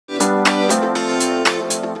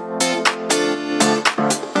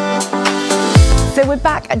So we're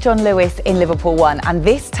back at John Lewis in Liverpool 1, and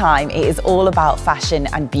this time it is all about fashion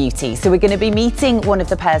and beauty. So we're going to be meeting one of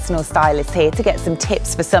the personal stylists here to get some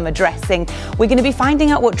tips for summer dressing. We're going to be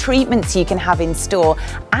finding out what treatments you can have in store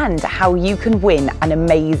and how you can win an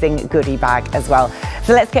amazing goodie bag as well.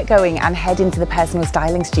 So let's get going and head into the personal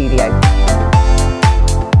styling studio.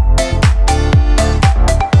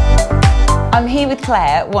 I'm here with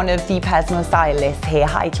Claire, one of the personal stylists here.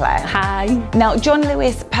 Hi Claire. Hi. Now, John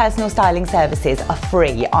Lewis personal styling services are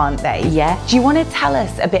free, aren't they? Yeah. Do you want to tell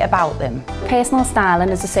us a bit about them? Personal styling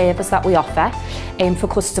is a service that we offer for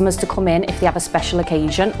customers to come in if they have a special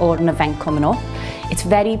occasion or an event coming up. It's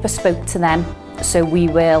very bespoke to them, so we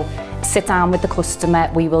will sit down with the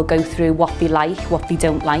customer, we will go through what they like, what they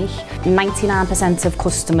don't like. 99% of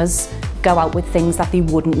customers go out with things that they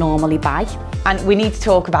wouldn't normally buy. And we need to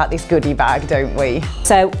talk about this goodie bag, don't we?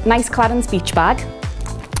 So, nice Clarins beach bag.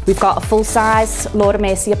 We've got a full-size Laura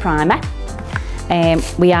Mercier primer.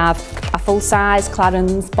 We have a full-size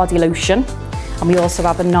Clarins body lotion. And we also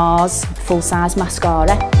have a NARS full-size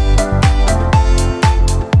mascara.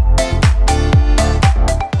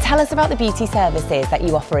 Tell us about the beauty services that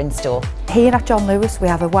you offer in store. Here at John Lewis we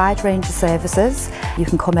have a wide range of services. You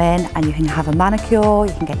can come in and you can have a manicure,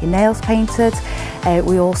 you can get your nails painted.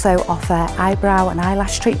 We also offer eyebrow and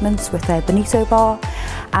eyelash treatments with a Bonito bar,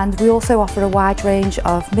 and we also offer a wide range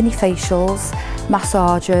of mini facials,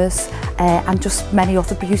 massages and just many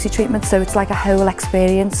other beauty treatments, so it's like a whole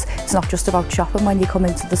experience. It's not just about shopping when you come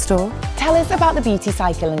into the store. Tell us about the Beauty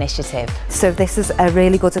Cycle initiative. So this is a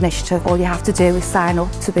really good initiative. All you have to do is sign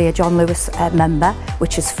up to be a John Lewis member,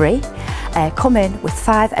 which is free. Come in with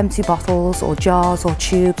 5 empty bottles or jars or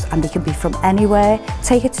tubes, and they can be from anywhere.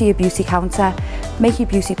 Take it to your beauty counter, make your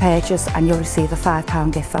beauty purchase, and you'll receive a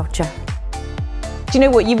 £5 gift voucher. Do you know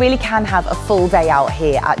what? You really can have a full day out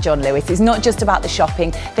here at John Lewis. It's not just about the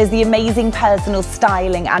shopping. There's the amazing personal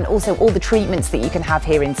styling and also all the treatments that you can have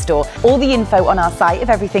here in store. All the info on our site of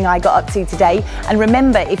everything I got up to today. And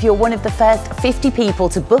remember, if you're one of the first 50 people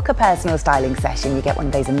to book a personal styling session, you get one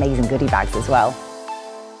of those amazing goodie bags as well.